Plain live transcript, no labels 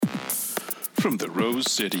From the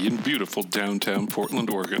Rose City in beautiful downtown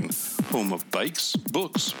Portland, Oregon, home of bikes,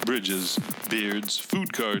 books, bridges, beards,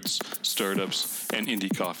 food carts, startups, and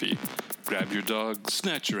indie coffee. Grab your dog,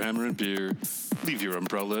 snatch your hammer and beer, leave your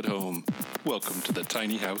umbrella at home. Welcome to the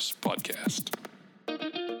Tiny House Podcast.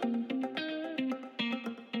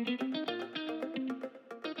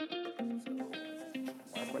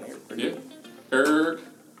 Yeah.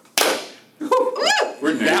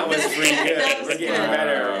 That was pretty good. We're getting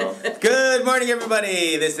better. Good morning,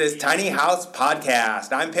 everybody. This is Tiny House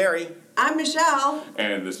Podcast. I'm Perry. I'm Michelle.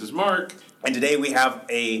 And this is Mark. And today we have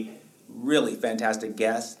a really fantastic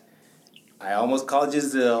guest. I almost called you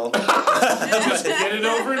Zyl. Just get it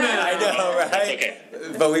over now. I know, right? Okay.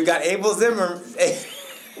 But we've got Abel Zimmerman from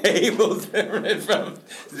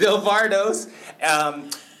Zyl Vardos.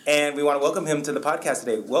 And we want to welcome him to the podcast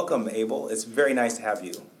today. Welcome, Abel. It's very nice to have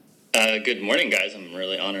you. Good morning, guys. I'm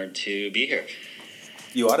really honored to be here.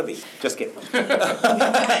 You ought to be. Just kidding.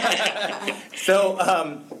 So,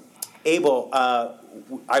 Abel,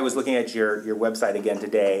 I was looking at your website again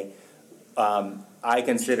today. I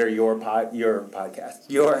consider your podcast,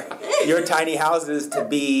 your tiny houses to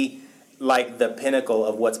be like the pinnacle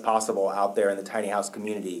of what's possible out there in the tiny house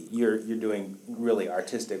community. You're doing really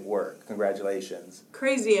artistic work. Congratulations.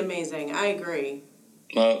 Crazy amazing. I agree.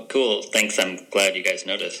 Well, cool. Thanks. I'm glad you guys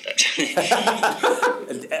noticed.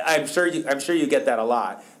 I'm sure you get that a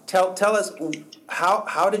lot. Tell us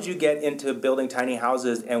how did you get into building tiny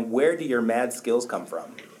houses, and where do your mad skills come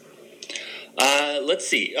from? Let's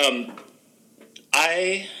see.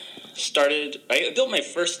 I built my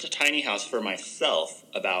first tiny house for myself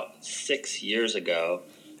about 6 years ago.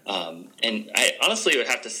 And I honestly would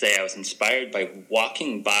have to say I was inspired by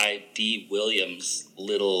walking by D. Williams'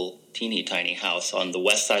 little teeny tiny house on the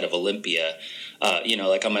west side of Olympia,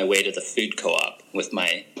 like on my way to the food co-op with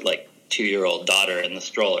my 2-year-old daughter in the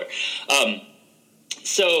stroller.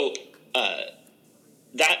 So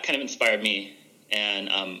that kind of inspired me, and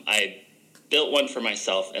I built one for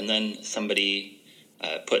myself, and then somebody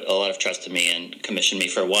put a lot of trust in me and commissioned me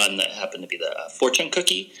for one that happened to be the fortune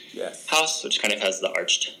cookie house, which kind of has the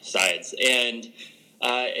arched sides. And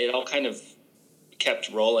it all kind of kept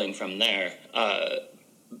rolling from there.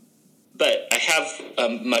 But I have a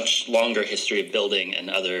much longer history of building and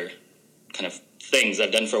other kind of things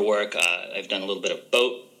I've done for work. I've done a little bit of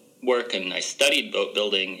boat work, and I studied boat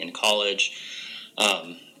building in college.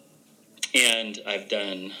 And I've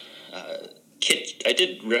done... I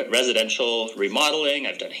did residential remodeling.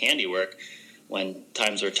 I've done handiwork when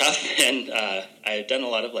times were tough, and I've done a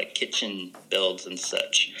lot of kitchen builds and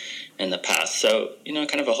such in the past. So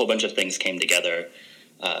kind of a whole bunch of things came together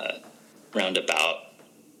roundabout,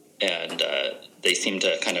 and they seem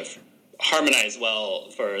to kind of harmonize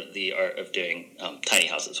well for the art of doing tiny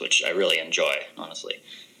houses, which I really enjoy, honestly.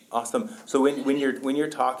 Awesome. So when you're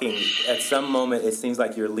talking, at some moment it seems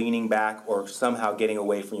like you're leaning back or somehow getting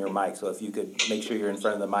away from your mic. So if you could make sure you're in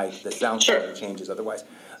front of the mic, the sound quality changes otherwise.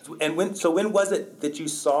 And when was it that you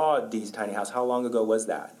saw Dee's Tiny House? How long ago was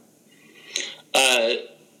that?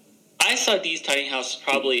 I saw Dee's Tiny House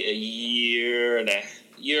probably a year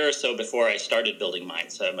or so before I started building mine.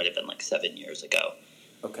 So it might have been 7 years ago.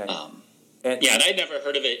 Okay. And I'd never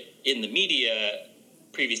heard of it in the media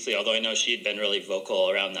previously, although I know she had been really vocal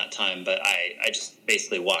around that time, but I just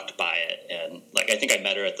basically walked by it, and I think I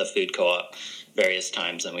met her at the food co-op various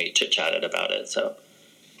times, and we chit-chatted about it. So,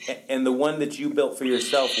 and the one that you built for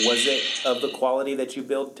yourself, was it of the quality that you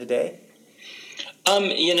build today?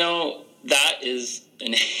 That is,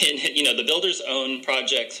 the builder's own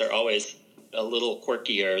projects are always a little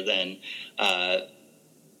quirkier than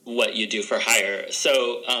what you do for hire.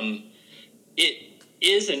 So, it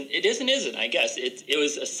isn't, I guess. It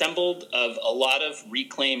was assembled of a lot of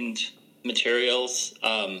reclaimed materials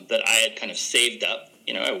that I had kind of saved up.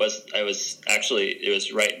 I was actually, it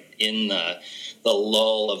was right in the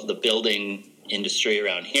lull of the building industry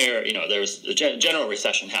around here. There was a general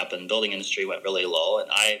recession happened, building industry went really low, and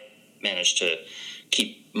I managed to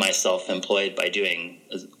keep myself employed by doing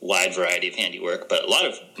a wide variety of handiwork, but a lot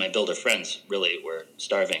of my builder friends really were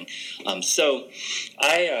starving. So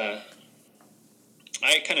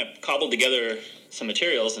I kind of cobbled together some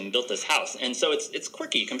materials and built this house. And so it's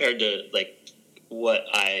quirky compared to what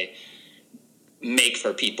I make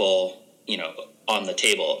for people, on the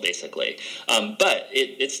table, basically. But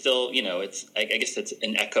it's still, I guess it's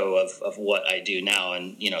an echo of what I do now.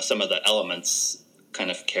 And, some of the elements kind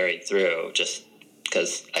of carried through just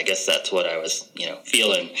because I guess that's what I was,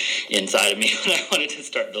 feeling inside of me when I wanted to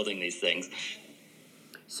start building these things.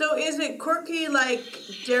 So is it quirky like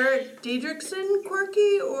Derek Diedrichson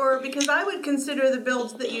quirky? Or because I would consider the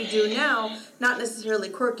builds that you do now not necessarily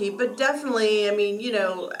quirky, but definitely, I mean,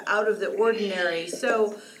 out of the ordinary.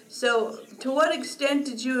 So to what extent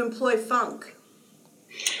did you employ funk?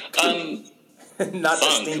 Not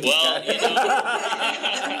funk. The well,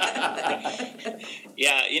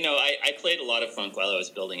 yeah, I played a lot of funk while I was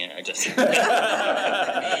building it. I just I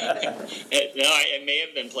may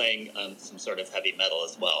have been playing some sort of heavy metal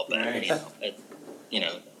as well, but Nice.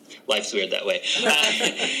 Life's weird that way.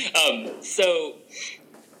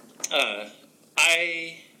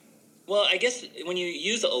 I guess when you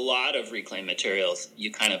use a lot of reclaimed materials,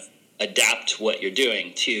 you kind of adapt what you're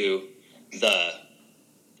doing to the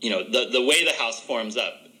way the house forms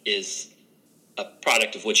up is a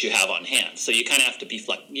product of what you have on hand. So you kind of have to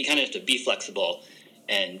be flexible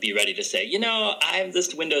and be ready to say,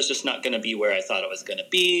 this window's just not going to be where I thought it was going to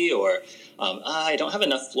be, or I don't have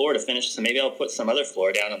enough floor to finish, so maybe I'll put some other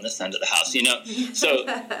floor down on this end of the house. So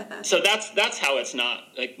that's how it's not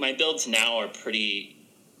like my builds now are pretty.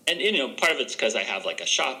 And part of it's because I have like a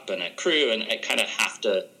shop and a crew, and I kind of have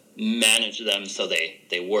to manage them so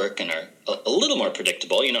they work and are a little more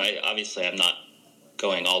predictable. I'm not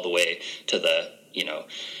going all the way to the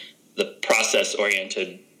process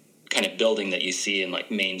oriented kind of building that you see in like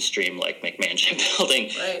mainstream like McMansion building.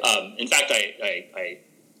 Right. In fact, I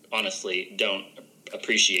honestly don't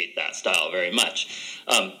appreciate that style very much.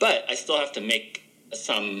 But I still have to make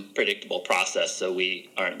some predictable process so we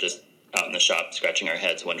aren't just out in the shop scratching our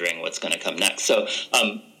heads wondering what's going to come next. So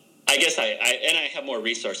I guess I have more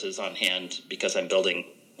resources on hand because I'm building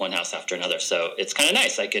one house after another. So it's kind of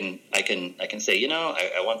nice. I can say,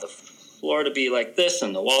 I want the floor to be like this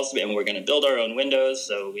and the walls to be, and we're going to build our own windows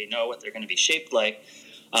so we know what they're going to be shaped like.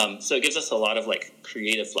 So it gives us a lot of like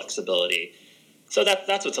creative flexibility. So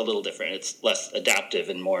that's what's a little different. It's less adaptive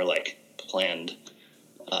and more like planned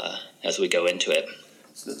as we go into it.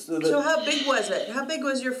 So how big was it? How big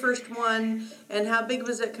was your first one, and how big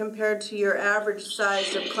was it compared to your average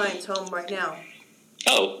size of client's home right now?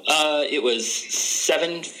 It was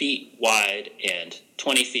 7 feet wide and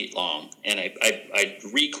 20 feet long, and I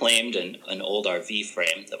reclaimed an old RV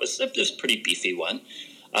frame that was a pretty beefy one,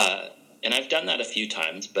 and I've done that a few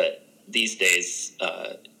times, but these days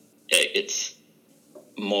it's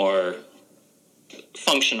more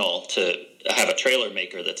functional to have a trailer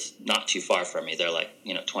maker that's not too far from me. They're like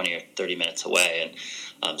 20 or 30 minutes away,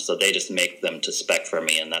 and so they just make them to spec for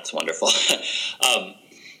me, and that's wonderful.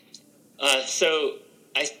 So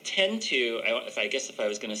I tend to, if I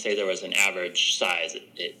was going to say there was an average size,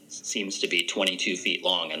 it seems to be 22 feet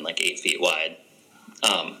long and like 8 feet wide.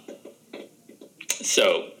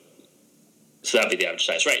 So that'd be the average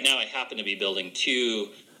size. Right now I happen to be building 2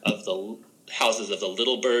 of the houses of the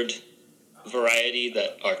Little Bird variety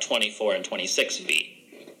that are 24 and 26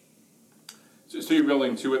 feet. So you're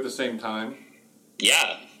building 2 at the same time?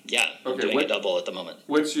 Yeah. I'm Okay, doing a double at the moment.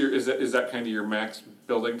 What's is that kind of your max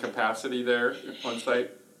building capacity there on site?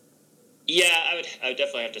 Yeah, I would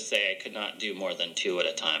definitely have to say I could not do more than 2 at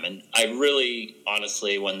a time. And I really,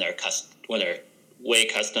 honestly, when they're way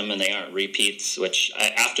custom and they aren't repeats, which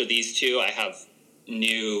after these 2, I have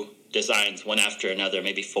new designs one after another,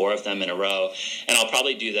 maybe 4 of them in a row, and I'll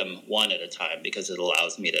probably do them 1 at a time because it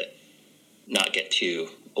allows me to not get too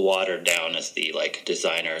watered down as the like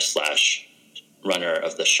designer / runner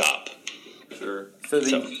of the shop. Sure. So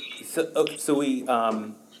we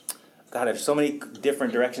there's so many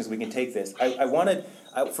different directions we can take this. I wanted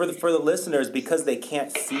for the listeners, because they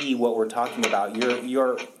can't see what we're talking about,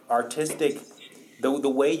 your artistic, the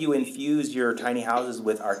way you infuse your tiny houses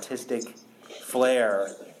with artistic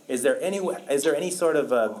flair. Is there any sort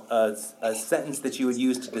of a sentence that you would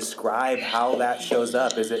use to describe how that shows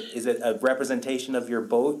up? Is it a representation of your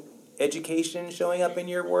boat education showing up in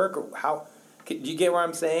your work? Or how do you get where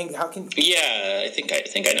I'm saying? Yeah, I think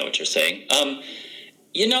I know what you're saying.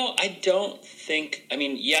 I don't think. I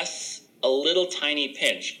mean, yes, a little tiny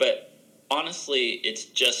pinch, but honestly, it's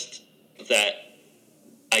just that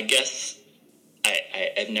I guess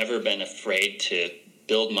I've never been afraid to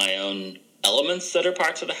build my own elements that are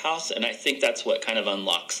parts of the house, and I think that's what kind of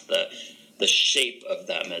unlocks the shape of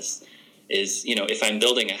them is if I'm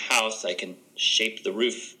building a house, I can shape the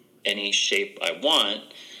roof any shape I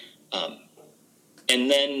want, and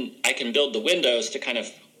then I can build the windows to kind of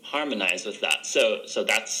harmonize with that. So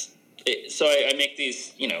that's it. So I make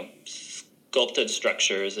these sculpted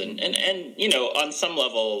structures, and on some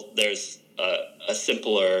level there's a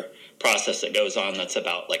simpler process that goes on that's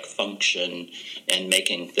about like function and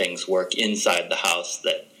making things work inside the house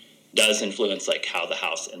that does influence like how the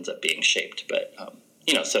house ends up being shaped. But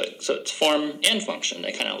so it's form and function.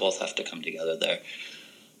 They kind of both have to come together there.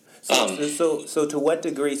 So to what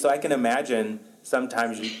degree? So I can imagine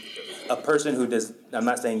sometimes a person who does. I'm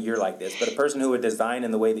not saying you're like this, but a person who would design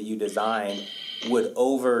in the way that you design would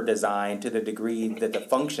over design to the degree that the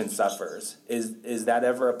function suffers. Is that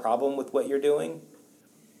ever a problem with what you're doing?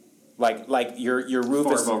 Like your roof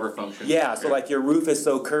form is over function. Yeah, so like your roof is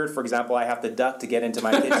so curved, for example, I have to duck to get into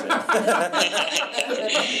my kitchen. I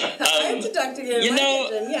have to duck to get in my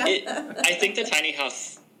kitchen. Yeah. I think the tiny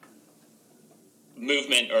house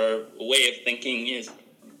movement or way of thinking is,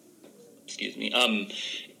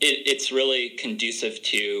 it's really conducive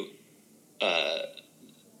to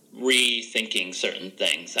rethinking certain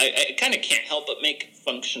things. I kind of can't help but make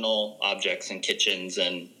functional objects in kitchens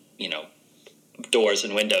and, doors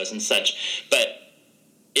and windows and such, but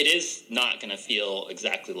it is not going to feel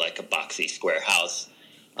exactly like a boxy square house.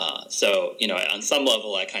 So, on some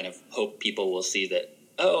level, I kind of hope people will see that,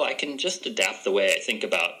 I can just adapt the way I think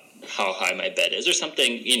about how high my bed is or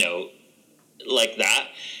something, like that.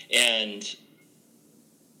 And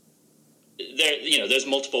there's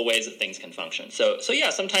multiple ways that things can function. So yeah,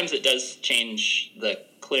 sometimes it does change the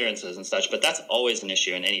clearances and such, but that's always an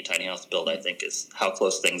issue in any tiny house build, I think, is how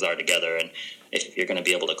close things are together and if you're going to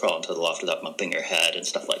be able to crawl into the loft without bumping your head and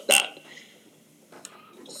stuff like that.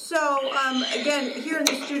 So, again, here in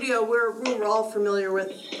the studio, we're all familiar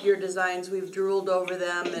with your designs. We've drooled over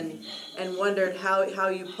them and wondered how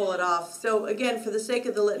you pull it off. So, again, for the sake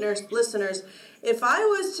of the listeners, if I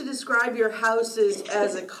was to describe your houses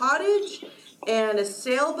as a cottage and a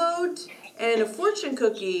sailboat and a fortune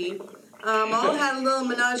cookie, all had a little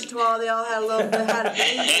menage a trois, they all had a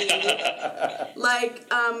baby. Like,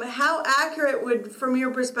 how accurate from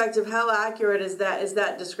your perspective, how accurate is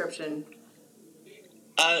that description?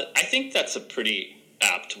 I think that's a pretty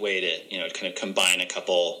apt way to, kind of combine a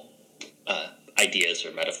couple ideas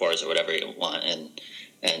or metaphors or whatever you want.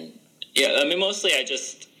 And yeah, mostly I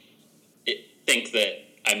just think that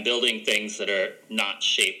I'm building things that are not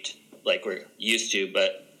shaped like we're used to,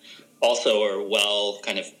 but also are well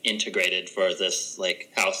kind of integrated for this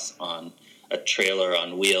like house on a trailer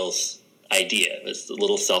on wheels idea. It's a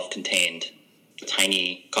little self-contained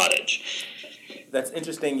tiny cottage. That's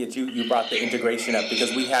interesting that you brought the integration up,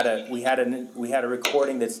 because we had a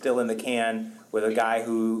recording that's still in the can with a guy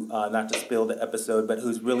who, not to spill the episode, but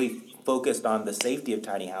who's really focused on the safety of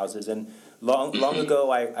tiny houses. And long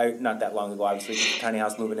ago, I not that long ago, obviously, because the tiny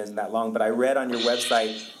house movement isn't that long, but I read on your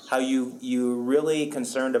website how you're really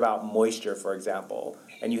concerned about moisture, for example,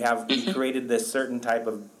 and you created this certain type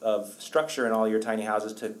of structure in all your tiny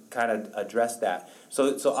houses to kind of address that.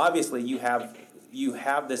 So obviously you have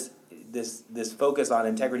this focus on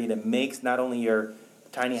integrity that makes not only your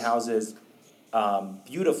tiny houses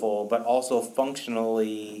beautiful, but also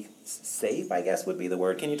functionally safe, I guess would be the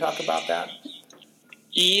word. Can you talk about that?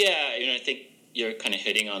 Yeah, I think you're kind of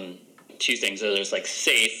hitting on two things. There's like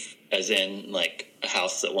safe, as in like a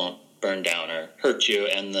house that won't burn down or hurt you,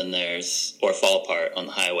 and then there's, or fall apart on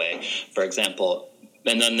the highway, for example.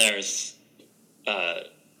 And then there's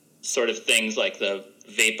sort of things like the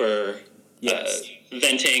vapor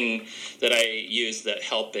venting that I use that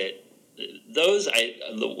help it. Those,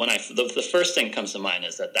 the first thing comes to mind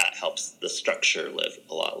is that helps the structure live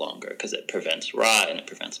a lot longer because it prevents rot and it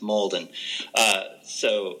prevents mold. And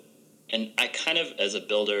and I kind of, as a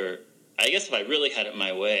builder, I guess if I really had it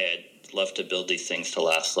my way, I'd love to build these things to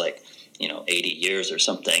last 80 years or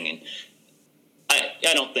something. And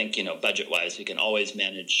I don't think, budget-wise, we can always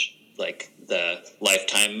manage like the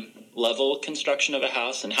lifetime level construction of a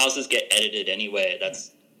house, and houses get edited anyway.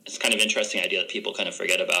 It's kind of interesting idea that people kind of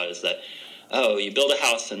forget about, is that, you build a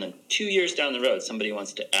house and then 2 years down the road, somebody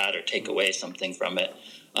wants to add or take away something from it.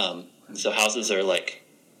 So houses are like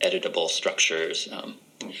editable structures.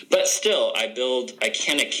 But still, I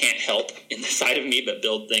kind of can't help in the side of me but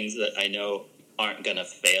build things that I know aren't going to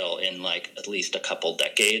fail in like at least a couple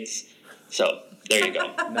decades. So there you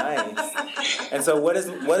go. Nice. And so what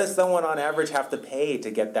does someone on average have to pay to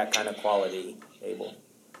get that kind of quality, Abel?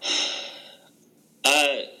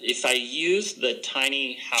 If I use the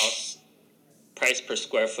tiny house price per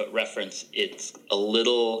square foot reference, it's a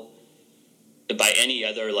little, by any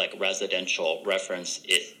other like residential reference,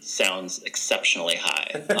 it sounds exceptionally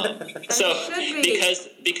high. So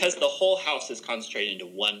because the whole house is concentrated into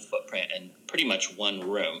one footprint and pretty much one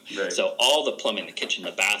room. Right. So all the plumbing, the kitchen,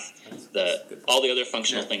 the bath, all the other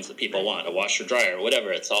functional things that people want, a washer, dryer,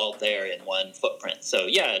 whatever, it's all there in one footprint. So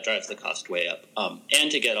yeah, it drives the cost way up. And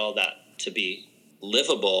to get all that to be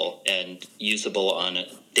livable and usable on a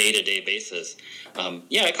day-to-day basis,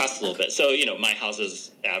 it costs a little bit. So, my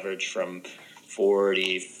houses average from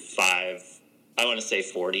 $45 I want to say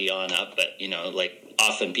 40 on up, but like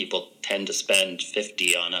often people tend to spend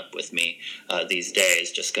 50 on up with me these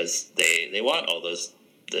days, just because they want all the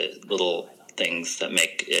little things that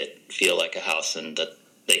make it feel like a house, and that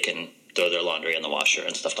they can throw their laundry in the washer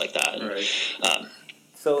and stuff like that. Right.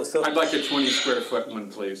 So I'd like a 20 square foot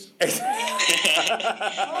one, please. Holy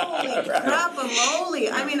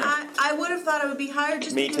crap-a-moly. I mean, I would have thought it would be higher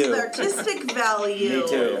just Me because too. of the artistic value. Me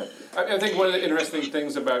too. I think one of the interesting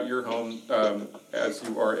things about your home, as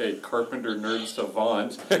you are a carpenter nerd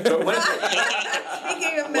savant, but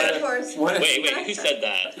Speaking of metaphors. Wait, who said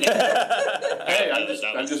that? Hey, I'm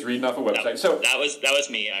just reading off a website. So that was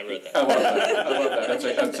me. I wrote that. I love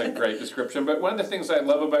that. That's a great description. But one of the things I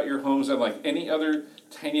love about your homes, and like any other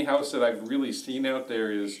tiny house that I've really seen out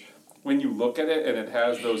there, is when you look at it and it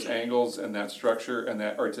has those angles and that structure and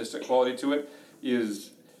that artistic quality to it,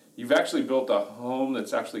 is you've actually built a home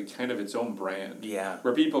that's actually kind of its own brand. Yeah.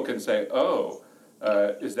 Where people can say, oh,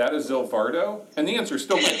 is that a Zyl Vardos? And the answer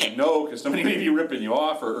still might be no, because somebody may be ripping you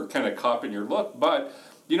off or kind of copying your look. But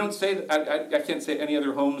you don't say, I can't say any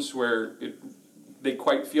other homes where they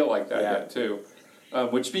quite feel like that yet, too.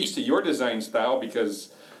 Which speaks to your design style,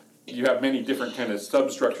 because you have many different kind of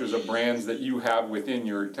substructures of brands that you have within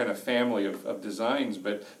your kind of family of designs,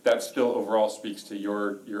 but that still overall speaks to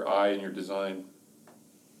your eye and your design.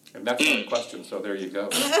 And that's not a question, so there you go.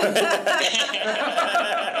 Okay,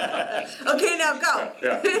 now go.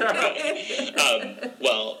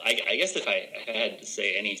 Well, I guess if I had to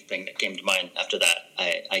say anything that came to mind after that,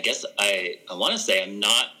 I guess I want to say I'm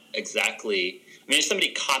not exactly... I mean, if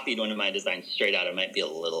somebody copied one of my designs straight out, it might be a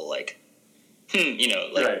little like,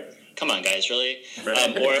 come on, guys, really?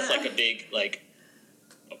 Right. Or if like a big, like,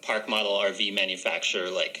 a park model RV manufacturer,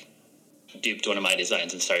 like, duped one of my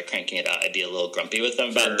designs and started cranking it out, I'd be a little grumpy with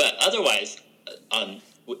them. Sure. But otherwise,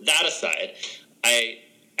 that aside, I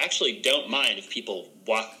actually don't mind if people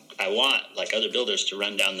I want, like other builders, to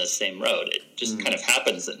run down this same road. It just kind of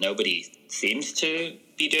happens that nobody seems to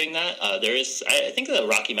be doing that. There is, I think the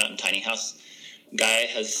Rocky Mountain Tiny House guy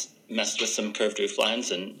has messed with some curved roof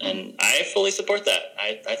lines, and I fully support that.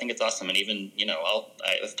 I think it's awesome. And even,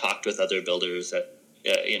 I've talked with other builders that,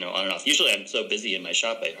 on and off. Usually I'm so busy in my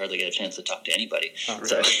shop, I hardly get a chance to talk to anybody. Oh, right.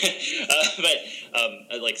 So, but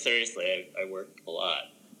seriously, I work a lot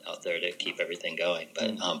out there to keep everything going.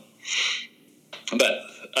 But,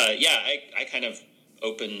 I kind of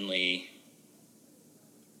openly,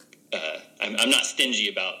 I'm not stingy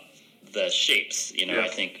about the shapes. I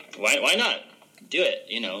think, why not do it?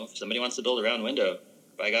 If somebody wants to build a round window,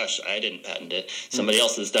 by gosh, I didn't patent it. Somebody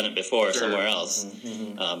else has done it before somewhere else.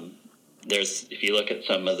 If you look at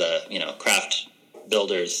some of the, craft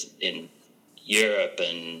builders in Europe,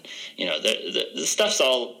 and, the stuff's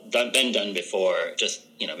all been done before, just,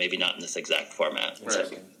 maybe not in this exact format. Right. So.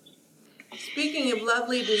 Speaking of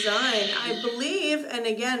lovely design, I believe, and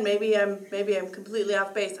again, maybe I'm completely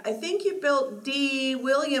off base, I think you built D.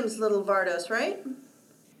 Williams' Little Vardos, right?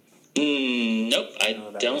 Nope, I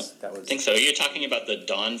don't that was... think so. You're talking about the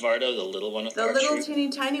Dawn Vardo, the little one with the little archery? teeny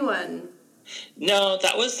tiny one. No,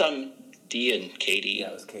 that was D and Katie.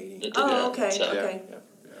 Yeah, it was Katie. That did that, okay, so. okay.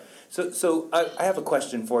 So I have a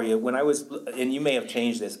question for you. When I was, and you may have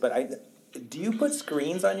changed this, but do you put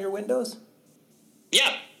screens on your windows?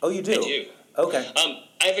 Yeah. Oh, you do? I do. Okay.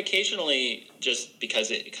 I've occasionally, just because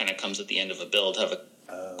it kind of comes at the end of a build, have a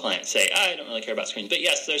client say, I don't really care about screens. But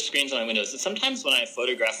yes, there's screens on my windows. And sometimes when I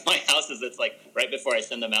photograph my houses, it's like right before I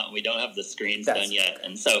send them out and we don't have the screens done yet.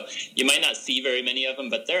 And so you might not see very many of them,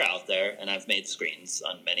 but they're out there, and I've made screens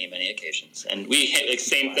on many, many occasions. And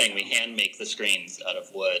same thing, we hand make the screens out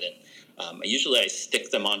of wood. And usually I stick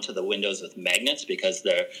them onto the windows with magnets, because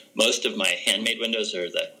most of my handmade windows are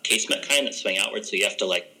the casement kind that swing outward, so you have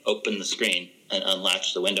to open the screen and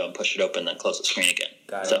unlatch the window and push it open, then close the screen again.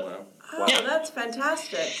 Got it. So, Wow. Oh, that's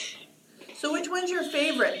fantastic. So which one's your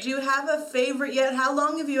favorite? Do you have a favorite yet? How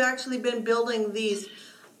long have you actually been building these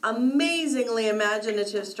amazingly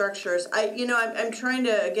imaginative structures? I'm trying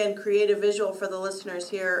to, again, create a visual for the listeners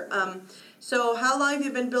here. So how long have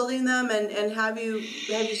you been building them, and have you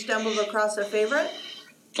stumbled across a favorite?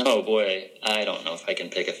 Oh boy, I don't know if I can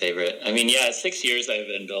pick a favorite. I mean, 6 years I've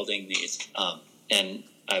been building these, and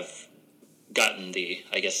I've gotten the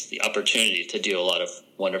opportunity to do a lot of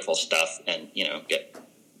wonderful stuff, and get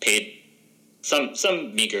paid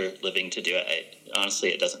some meager living to do it. Honestly,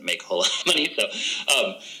 it doesn't make a whole lot of money, so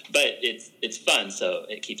but it's fun, so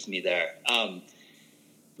it keeps me there.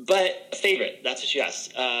 But a favorite, that's what you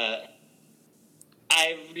asked.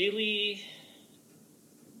 I really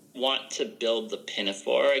want to build the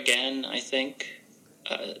Pinafore again, I think.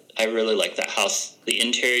 I really like that house, the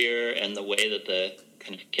interior, and the way that the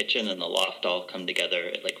kind of kitchen and the loft all come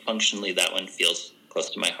together. Like functionally, that one feels close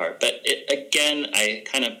to my heart. But again, I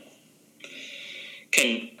kind of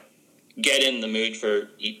can get in the mood for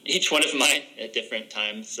each one of mine at different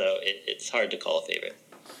times, so it's hard to call a favorite.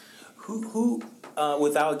 Who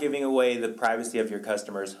without giving away the privacy of your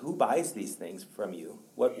customers, who buys these things from you?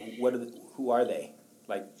 Who are they?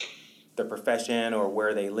 Like their profession or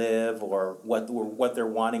where they live or what they're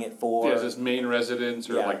wanting it for? Yeah, is this main residence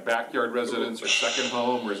or like backyard residence or second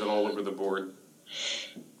home, or is it all over the board?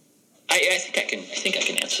 I think I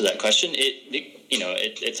can answer that question.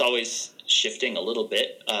 It's always shifting a little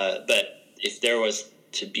bit, but if there was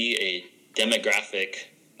to be a demographic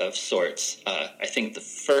of sorts, I think the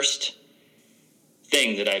first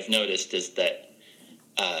thing that I've noticed is that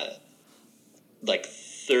like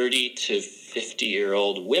 30 to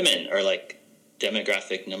 50-year-old women are like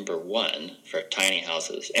demographic number one for tiny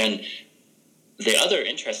houses. And the other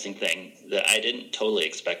interesting thing that I didn't totally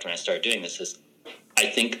expect when I started doing this is I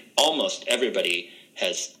think almost everybody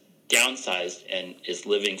has downsized and is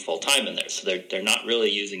living full time in there. So they're not really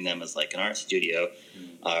using them as like an art studio.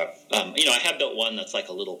 I have built one that's like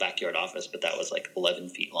a little backyard office, but that was like 11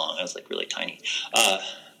 feet long. It was like really tiny.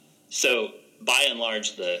 So by and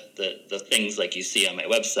large, the things like you see on my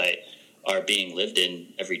website are being lived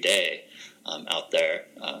in every day out there.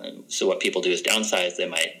 So what people do is downsize. They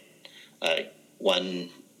might, one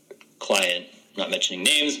client, not mentioning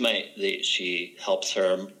names, she helps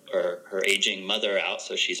her aging mother out,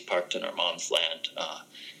 so she's parked in her mom's land.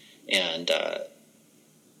 And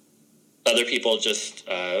other people just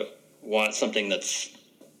want something that's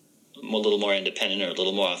a little more independent or a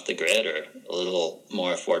little more off the grid or a little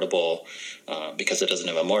more affordable because it doesn't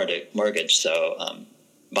have a mortgage. So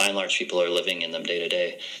by and large, people are living in them day to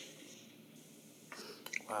day.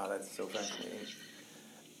 Wow, that's so fascinating.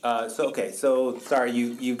 So sorry,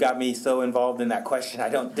 you got me so involved in that question. I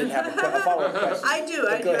didn't have a follow-up question. I do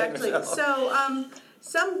actually. Michelle. So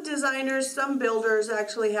some designers, some builders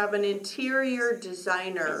actually have an interior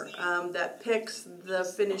designer that picks the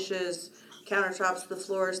finishes, countertops, the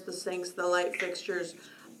floors, the sinks, the light fixtures.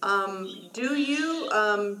 Do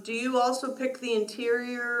you also pick the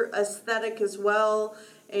interior aesthetic as well?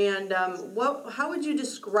 And how would you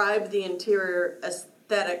describe the interior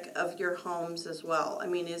aesthetic of your homes as well? I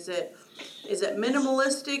mean, is it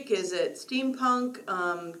minimalistic? Is it steampunk?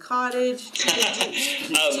 Cottage?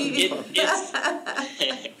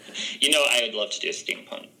 I would love to do a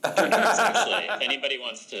steampunk. Actually, if anybody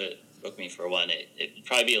wants to book me for one, it'd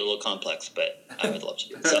probably be a little complex, but I would love to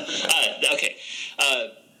do it. So, okay.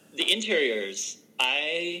 The interiors,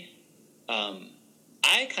 I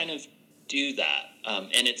kind of do that.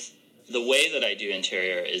 And it's the way that I do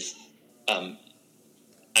interior is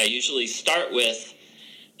I usually start with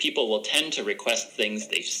people will tend to request things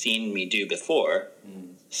they've seen me do before.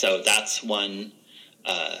 So that's one,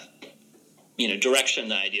 direction,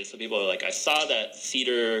 the idea. So people are like, I saw that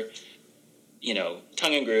cedar,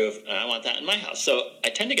 tongue and groove, and I want that in my house. So I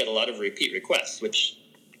tend to get a lot of repeat requests, which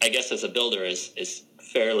I guess as a builder is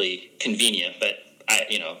fairly convenient. But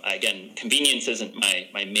again, convenience isn't my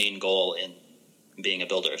main goal in being a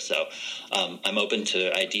builder. So I'm open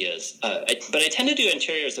to ideas. But I tend to do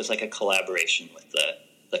interiors as like a collaboration with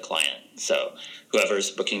the client. So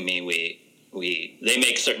whoever's booking me, they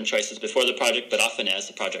make certain choices before the project, but often as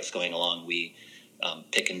the project's going along, we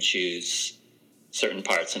pick and choose certain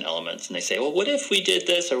parts and elements. And they say, well, what if we did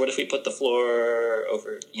this? Or what if we put the floor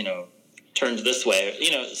over, turned this way?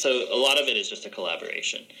 So a lot of it is just a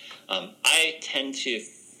collaboration. I tend to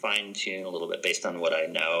fine tune a little bit based on what I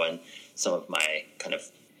know and some of my kind of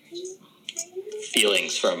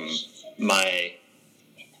feelings from my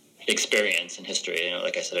experience and history.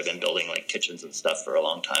 Like I said, I've been building like kitchens and stuff for a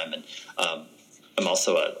long time, and I'm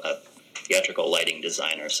also a theatrical lighting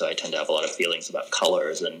designer, so I tend to have a lot of feelings about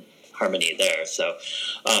colors and harmony there. So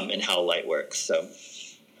and how light works. So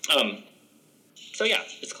yeah,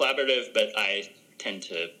 it's collaborative, but I tend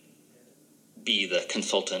to be the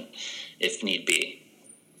consultant if need be.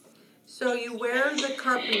 So you wear the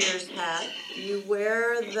carpenter's hat, you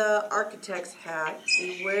wear the architect's hat,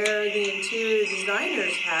 you wear the interior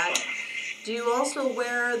designer's hat. Do you also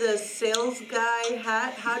wear the sales guy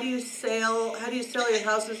hat? How do you sell your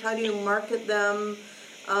houses? How do you market them?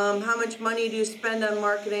 How much money do you spend on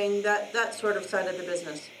marketing? That sort of side of the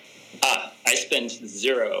business. I spend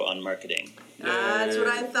zero on marketing. That's what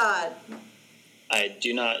I thought. I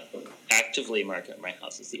do not actively market my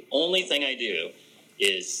houses. The only thing I do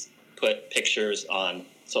is put pictures on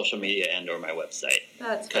social media and or my website.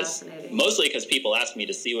 That's fascinating. Mostly because people ask me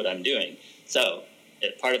to see what I'm doing. So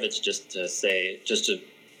part of it's just to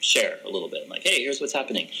share a little bit. Like, hey, here's what's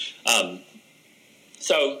happening.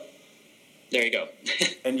 So there you go.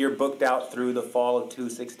 And you're booked out through the fall of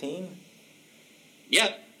 2016? Yeah.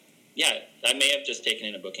 I may have just taken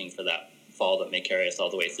in a booking for that fall that may carry us all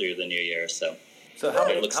the way through the new year. So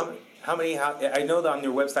how many? I know that on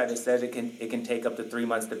your website it says it can take up to 3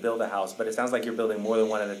 months to build a house, but it sounds like you're building more than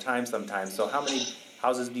one at a time sometimes. So how many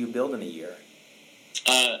houses do you build in a year?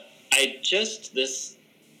 I just this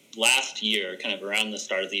last year, kind of around the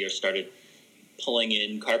start of the year, started pulling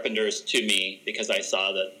in carpenters to me because I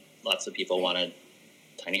saw that lots of people wanted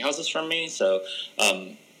tiny houses from me. So,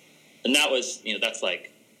 and that was, that's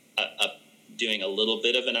like doing a little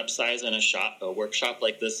bit of an upsize in a workshop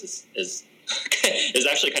like this is is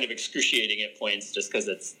actually kind of excruciating at points, just because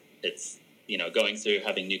it's going through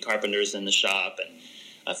having new carpenters in the shop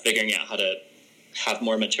and figuring out how to have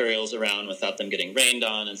more materials around without them getting rained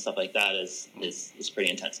on and stuff like that is pretty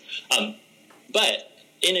intense. But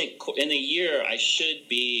in a year,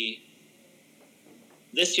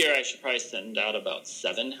 this year I should probably send out about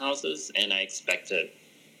 7 houses, and I expect to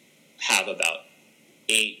have about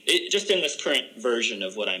 8. Just in this current version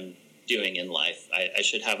of what I'm doing in life, I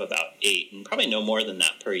should have about 8, and probably no more than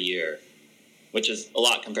that per year, which is a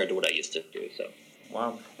lot compared to what I used to do. So.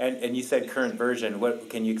 Wow. And you said current version. What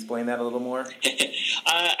can you explain that a little more?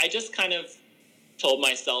 I just kind of told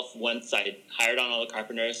myself once I hired on all the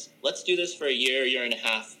carpenters, let's do this for a year and a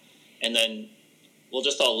half, and then we'll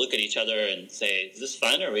just all look at each other and say, is this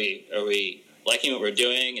fun? Are we liking what we're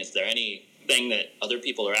doing? Is there anything that other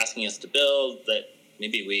people are asking us to build that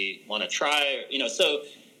maybe we want to try?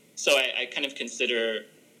 So I kind of consider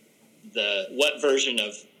what version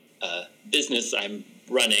of business I'm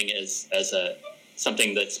running as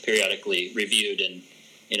something that's periodically reviewed, and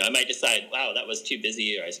I might decide, wow, that was too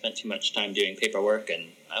busy, or I spent too much time doing paperwork and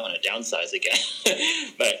I want to downsize again.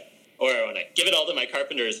 Or I want to give it all to my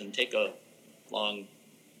carpenters and take a long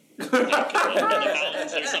in the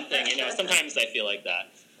mountains or something. Sometimes I feel like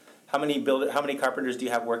that. How many carpenters do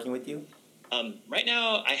you have working with you? Right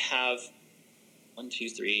now I have 1, 2,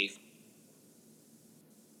 3.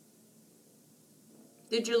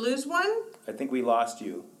 Did you lose one? I think we lost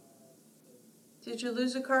you. Did you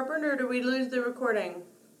lose a carpenter, or did we lose the recording?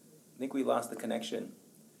 I think we lost the connection.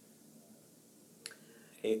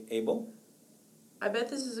 Abel? I bet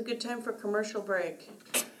this is a good time for commercial break.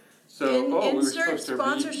 So, we were insert supposed to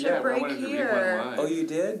sponsorship break I wanted here. To read one line. Oh, you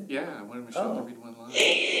did? Yeah, I wanted Michelle to read one line.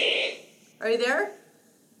 Are you there?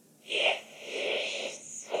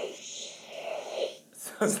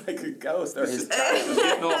 Sounds like a ghost. Or his It's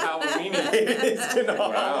getting all Halloween-y. It's getting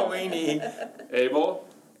all Halloween-y. Abel,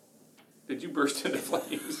 did you burst into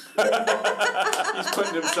flames? He's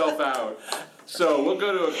putting himself out. So we'll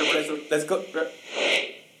go to a commercial. Let's go.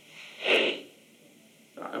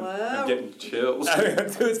 I'm getting chills.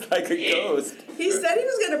 It's like a ghost. He said he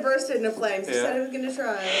was going to burst into flames. He said he was going to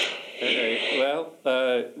try. All right.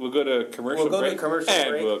 Well, we'll go to commercial break. We'll go to commercial and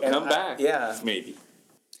break. We'll come back. Yeah. Maybe.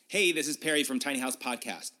 Hey, this is Perry from Tiny House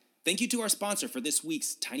Podcast. Thank you to our sponsor for this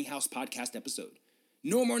week's Tiny House Podcast episode.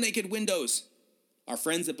 No more naked windows. Our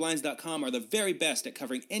friends at Blinds.com are the very best at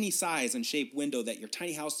covering any size and shape window that your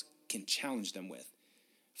tiny house can challenge them with.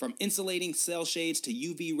 From insulating cell shades to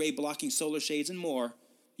UV ray blocking solar shades and more,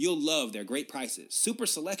 you'll love their great prices, super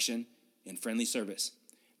selection, and friendly service.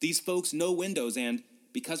 These folks know windows, and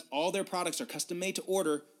because all their products are custom made to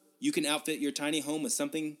order, you can outfit your tiny home with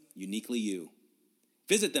something uniquely you.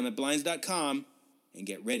 Visit them at Blinds.com and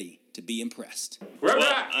get ready to be impressed. We're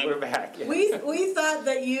back. We're back. Yeah. We thought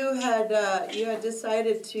that you had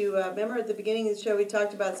decided to remember at the beginning of the show we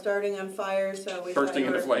talked about starting on fire, so we Bursting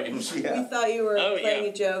into flames. We thought you were playing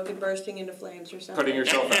a joke and bursting into flames or something. Putting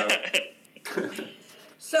yourself out.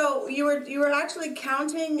 So you were actually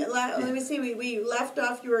counting. Let me see. We left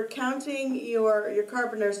off. You were counting your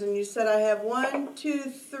carpenters, and you said I have 1, 2,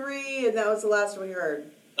 3, and that was the last we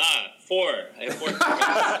heard. 4. I have 4.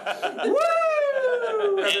 Woo!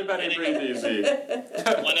 Everybody breathe easy.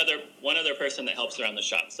 One other person that helps around the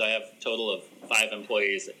shop. So I have a total of 5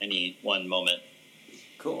 employees at any one moment.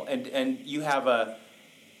 Cool. And you have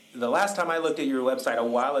the last time I looked at your website a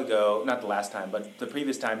while ago, not the last time, but the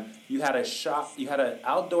previous time, you had a shop. You had an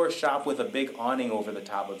outdoor shop with a big awning over the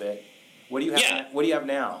top of it. What do you have? Yeah. What do you have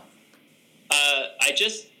now? I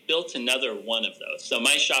just built another one of those. So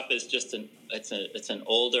my shop is just it's an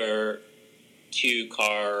older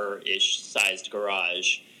 2-car-ish sized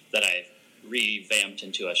garage that I've revamped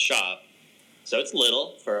into a shop. So it's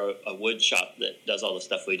little for a wood shop that does all the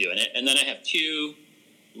stuff we do in it. And then I have 2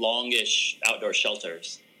 longish outdoor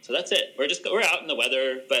shelters. So that's it. We're out in the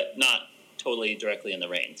weather, but not totally directly in the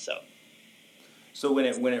rain. So. So when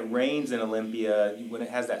it rains in Olympia, when it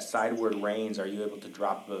has that sideward rains, are you able to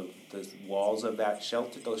drop the walls of those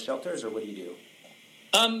shelters, or what do you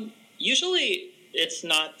do? Usually it's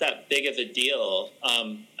not that big of a deal.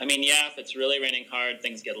 I mean, yeah, if it's really raining hard,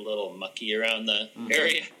 things get a little mucky around the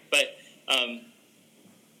area. But,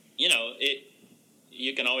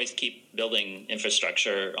 you can always keep building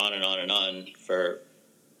infrastructure on and on and on for,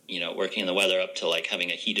 working in the weather up to like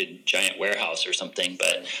having a heated giant warehouse or something.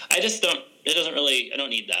 But I don't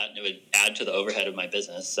need that. It would add to the overhead of my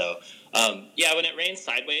business. So, when it rains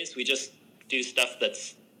sideways, we just do stuff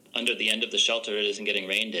that's under the end of the shelter. It isn't getting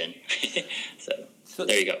rained in. so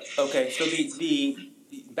there you go. Okay, so the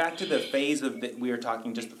back to the phase of that we were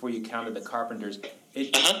talking just before you counted the carpenters.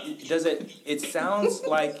 It sounds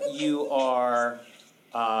like you are.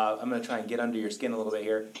 I'm going to try and get under your skin a little bit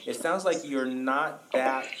here. It sounds like you're not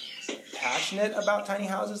that passionate about tiny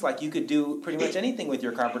houses. Like you could do pretty much anything with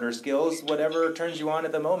your carpenter skills, whatever turns you on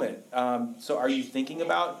at the moment. So are you thinking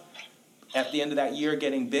about, at the end of that year,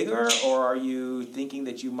 getting bigger, or are you thinking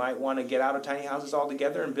that you might want to get out of tiny houses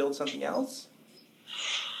altogether and build something else?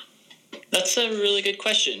 That's a really good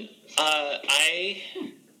question. I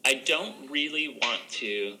don't really want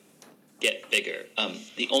to get bigger.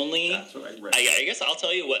 That's what I read. I guess I'll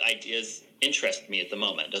tell you what ideas interest me at the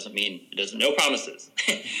moment. No promises.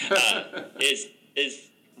 Is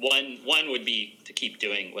one would be to keep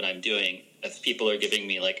doing what I'm doing. If people are giving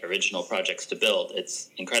me like original projects to build, it's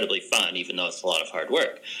incredibly fun, even though it's a lot of hard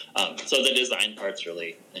work. So the design part's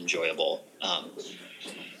really enjoyable.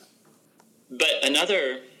 But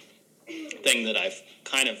another thing that I've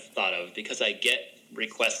kind of thought of, because I get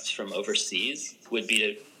requests from overseas, would be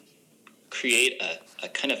to create a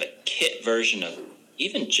kind of a kit version of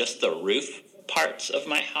even just the roof parts of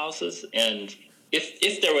my houses, and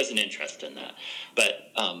if there was an interest in that,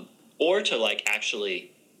 but or to like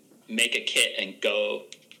actually make a kit and go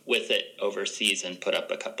with it overseas and put up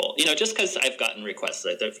a couple, just because I've gotten requests.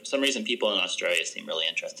 Like for some reason people in Australia seem really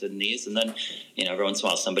interested in these, and then every once in a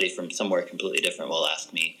while somebody from somewhere completely different will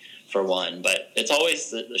ask me for one, but it's always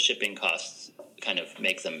the shipping costs kind of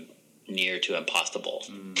make them near to impossible.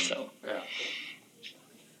 So yeah.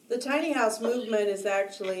 The tiny house movement is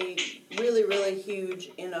actually really, really huge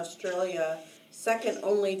in Australia, second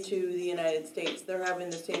only to the United States. They're having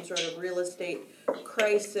the same sort of real estate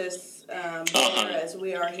crisis there as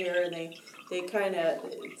we are here, and they kind of,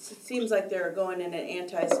 it seems like they're going in an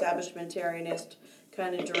anti-establishmentarianist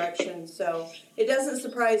kind of direction. So it doesn't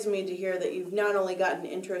surprise me to hear that you've not only gotten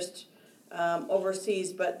interest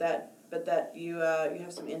overseas, but that you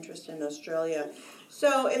have some interest in Australia.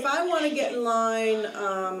 So if I want to get in line,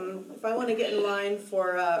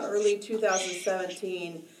 for early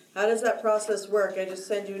 2017, how does that process work? I just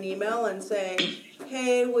send you an email and say,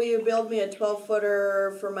 hey, will you build me a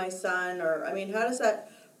 12-footer for my son? Or, how does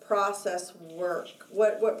that process work?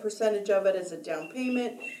 What percentage of it is a down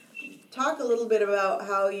payment? Talk a little bit about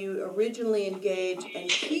how you originally engage and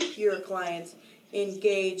keep your clients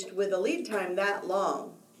engaged with a lead time that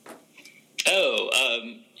long.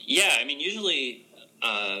 Usually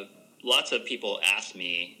lots of people ask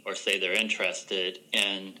me or say they're interested,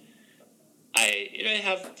 and I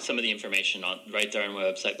have some of the information right there on my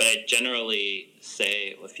website, but I generally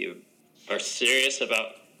say if you are serious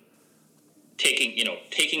about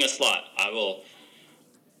taking a slot, I will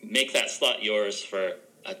make that slot yours for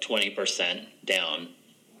a 20% down.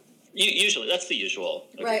 Usually, that's the usual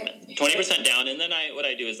agreement. Right. 20% down, and then what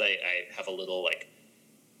I do is I have a little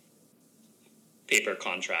paper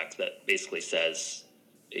contract that basically says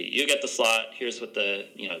you get the slot. Here's what the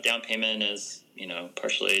down payment is.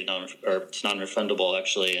 Partially it's non-refundable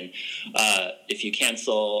actually, and if you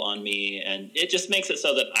cancel on me, and it just makes it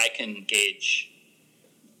so that I can gauge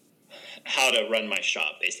how to run my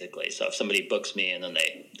shop basically. So if somebody books me and then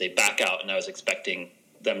they back out, and I was expecting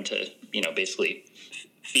them to basically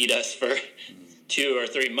feed us for 2 or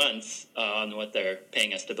 3 months on what they're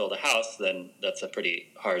paying us to build a house, then that's a pretty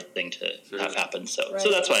hard thing to have happen. So right. So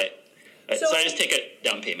that's why. So I just take a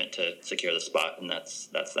down payment to secure the spot, and that's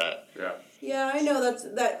that. Yeah. Yeah, I know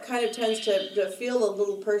that kind of tends to feel a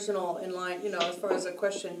little personal in line, as far as a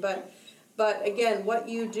question. But again, what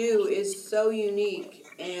you do is so unique,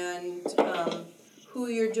 and who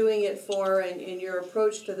you're doing it for, and your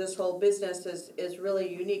approach to this whole business is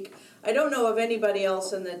really unique. I don't know of anybody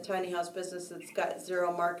else in the tiny house business that's got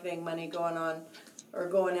zero marketing money going on or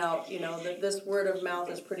going out. This word of mouth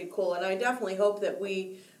is pretty cool, and I definitely hope that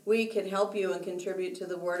we can help you and contribute to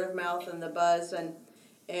the word of mouth and the buzz and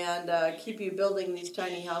keep you building these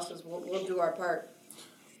tiny houses. We'll do our part.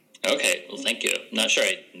 Okay, well, thank you. I'm not sure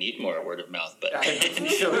I need more word of mouth, but I have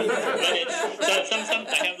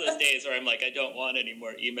those days where I'm like, I don't want any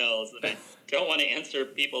more emails, and I don't want to answer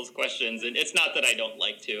people's questions. And it's not that I don't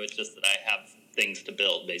like to; it's just that I have things to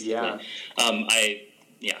build, basically.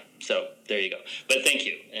 Yeah. So there you go. But thank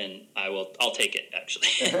you, and I'll take it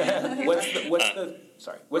actually.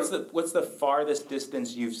 What's the farthest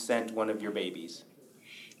distance you've sent one of your babies?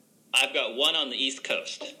 I've got one on the East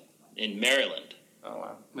Coast in Maryland. Oh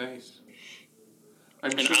wow, nice.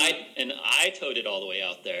 I towed it all the way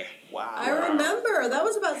out there. Wow. I remember that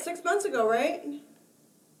was about 6 months ago, right?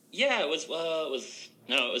 Yeah, it was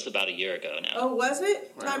about a year ago now. Oh, was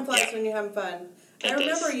it? Wow. Time flies when you're having fun. I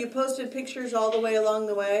remember you posted pictures all the way along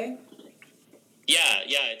the way. Yeah,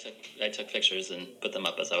 I took pictures and put them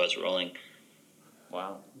up as I was rolling.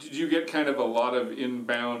 Wow. Did you get kind of a lot of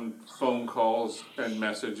inbound phone calls and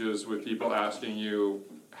messages with people asking you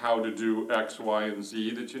how to do X, Y, and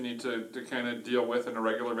Z that you need to kind of deal with on a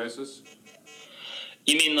regular basis?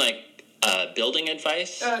 You mean like building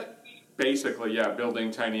advice? Basically, yeah,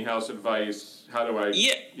 building tiny house advice. How do I?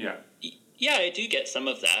 Yeah. Yeah, I do get some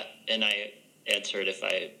of that, and I answer it if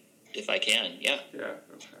I can. Yeah. Yeah.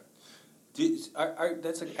 Okay.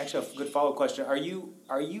 That's actually a good follow-up question. Are you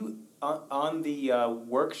on the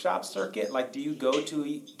workshop circuit? Like, do you go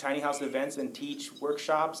to tiny house events and teach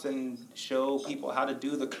workshops and show people how to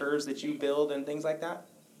do the curves that you build and things like that?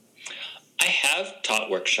 I have taught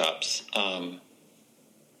workshops, but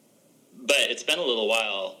it's been a little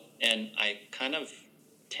while, and I kind of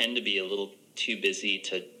tend to be a little too busy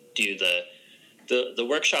to do the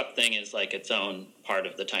workshop thing is like its own part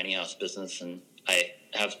of the tiny house business, and I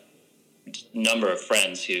have a number of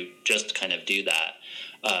friends who just kind of do that.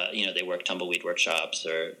 They work tumbleweed workshops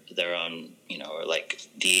or their own, or like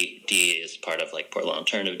D is part of like Portland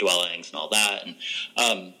Alternative Dwellings and all that. And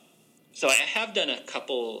so I have done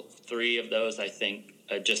 3 of those, I think,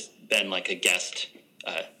 just been like a guest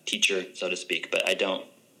teacher, so to speak, but I don't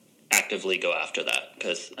actively go after that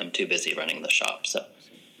because I'm too busy running the shop. So,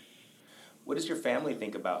 what does your family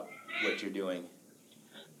think about what you're doing?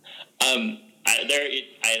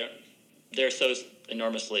 They're so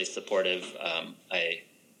enormously supportive. I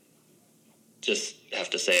just have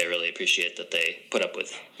to say I really appreciate that they put up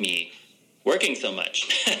with me working so much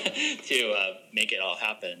to make it all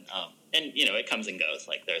happen. And it comes and goes.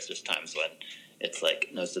 Like there's just times when it's like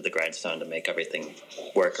nose to the grindstone to make everything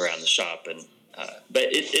work around the shop. And but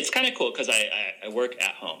it's kind of cool because I work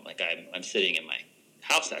at home. Like I'm sitting in my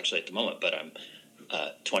house actually at the moment, but I'm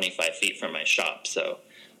 25 feet from my shop. So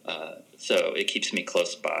it keeps me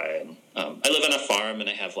close by. And, I live on a farm, and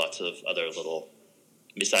I have lots of other little.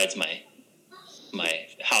 Besides my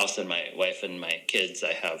house and my wife and my kids,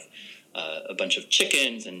 I have a bunch of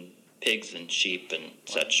chickens and pigs and sheep and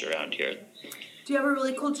such around here. Do you have a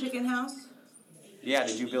really cool chicken house? Yeah,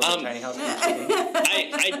 did you build a tiny house for chickens?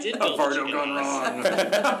 I did build a chicken gone house.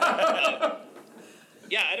 Wrong.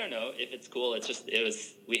 Yeah, I don't know if it's cool.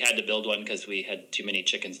 We had to build one because we had too many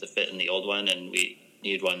chickens to fit in the old one, and we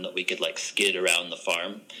needed one that we could like skid around the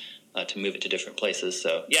farm to move it to different places.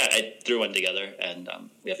 So yeah, I threw one together, and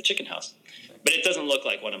we have a chicken house. But it doesn't look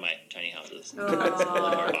like one of my tiny houses.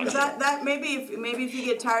 That maybe if you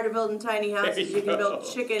get tired of building tiny houses, you can build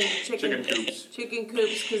chicken coops. Chicken coops because chicken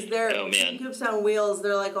coops on wheels.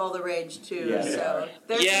 They're like all the rage too. Yeah. So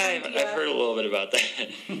I've heard a little bit about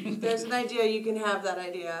that. There's an idea you can have that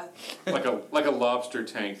idea. Like a lobster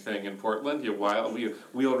tank thing in Portland. You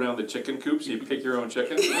wheel around the chicken coops. You pick your own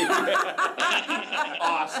chicken.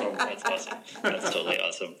 Awesome. That's awesome. That's totally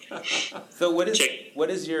awesome. So what does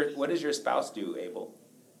your spouse do, Abel?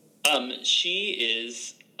 She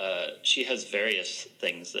has various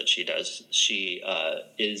things that she does. She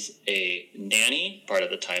is a nanny part of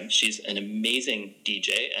the time. She's an amazing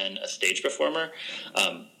DJ and a stage performer.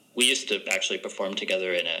 We used to actually perform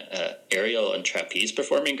together in a aerial and trapeze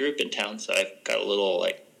performing group in town, so I've got a little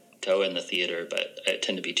toe in the theater, but I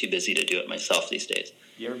tend to be too busy to do it myself these days.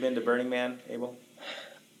 You ever been to Burning Man, Abel?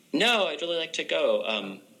 No, I'd really like to go,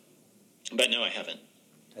 but no, I haven't.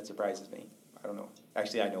 That surprises me. I don't know.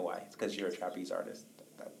 Actually, I know why. It's because you're a trapeze artist.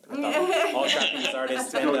 I thought all trapeze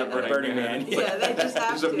artists end up at Burning Man. Yeah, they just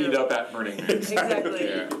have There's to. a meet-up at Burning Man. Exactly.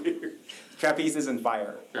 Yeah. Trapeze and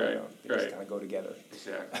fire. Right, They just kind of go together.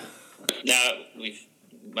 Exactly. Now,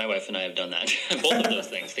 my wife and I have done that. Both of those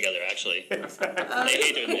things together, actually. I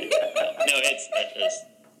hate to admit it. No, it's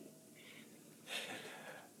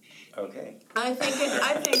Okay. I think.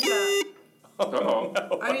 Uh-oh.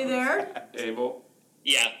 Are you there? Abel.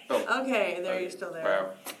 yeah. Oh. Okay, there you're still there. Wow.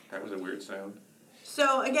 That was a weird sound.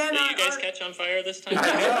 So again, Did you guys catch on fire this time?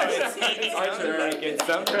 I know, it's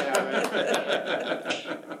something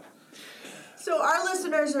happened. So our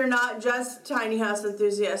listeners are not just tiny house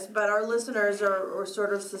enthusiasts, but our listeners are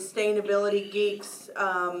sort of sustainability geeks,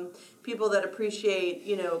 people that appreciate,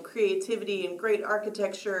 creativity and great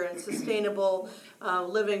architecture and sustainable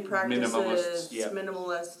living practices.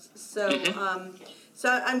 Minimalists. So, so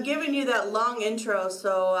I'm giving you that long intro.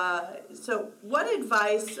 So what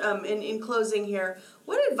advice, in closing here,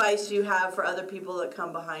 what advice do you have for other people that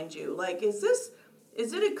come behind you? Like, is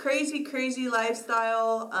it a crazy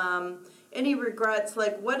lifestyle? Any regrets?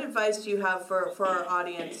 Like, what advice do you have for our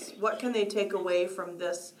audience? What can they take away from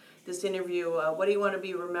this interview? What do you want to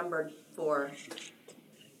be remembered for?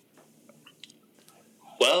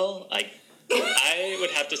 Well, I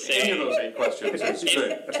would have to say any of those 8 questions is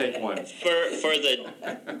good. Take one.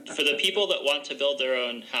 For the people that want to build their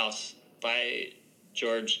own house, by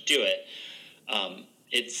George, do it.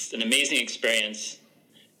 It's an amazing experience,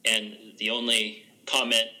 and the only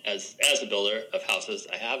comment as a builder of houses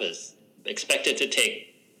I have is expect it to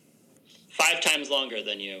take 5 times longer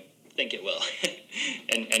than you think it will,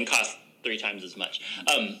 and cost 3 times as much.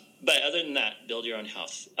 But other than that, build your own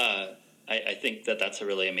house. I think that's a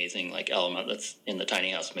really amazing element that's in the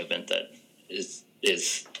tiny house movement that is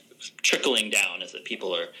trickling down, is that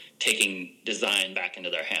people are taking design back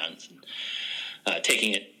into their hands,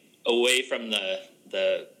 taking it away from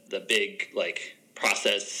the big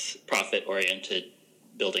profit oriented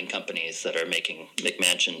building companies that are making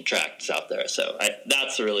McMansion tracts out there. So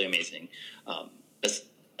that's really amazing.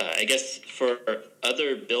 I guess for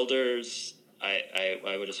other builders,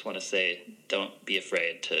 I would just want to say, don't be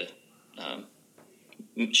afraid to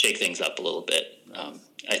shake things up a little bit.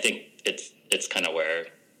 I think it's kind of where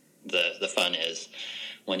the fun is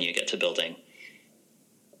when you get to building.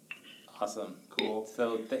 Awesome. Cool.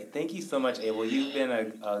 So thank you so much, Abel. You've been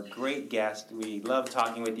a great guest. We love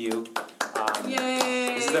talking with you.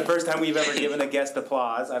 Yay! This is the first time we've ever given a guest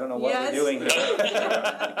applause. I don't know what we're doing here.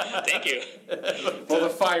 Thank you. Well, the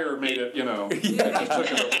fire made it, just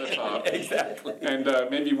took it over the top. Exactly. And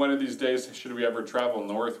maybe one of these days, should we ever travel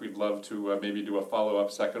north, we'd love to maybe do a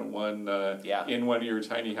follow-up second one in one of your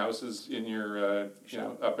tiny houses in your,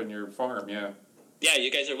 up in your farm, Yeah, you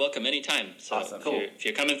guys are welcome anytime. So awesome. If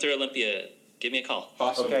you're coming through Olympia, give me a call.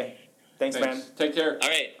 Awesome. Okay. Thanks, man. Take care. All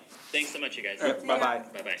right. Thanks so much, you guys. Bye-bye.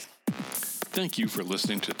 Bye-bye. Thank you for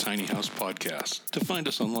listening to Tiny House Podcast. To find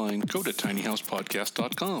us online, go to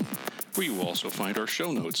tinyhousepodcast.com, where you will also find our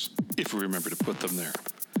show notes, if we remember to put them there.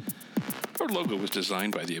 Our logo was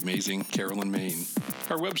designed by the amazing Carolyn Main.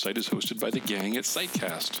 Our website is hosted by the gang at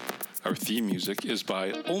Sitecast. Our theme music is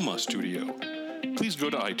by Oma Studio. Please go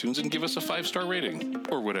to iTunes and give us a 5-star rating,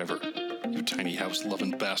 or whatever, you tiny house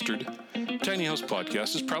loving bastard. Tiny House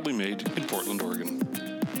Podcast is proudly made in Portland, Oregon.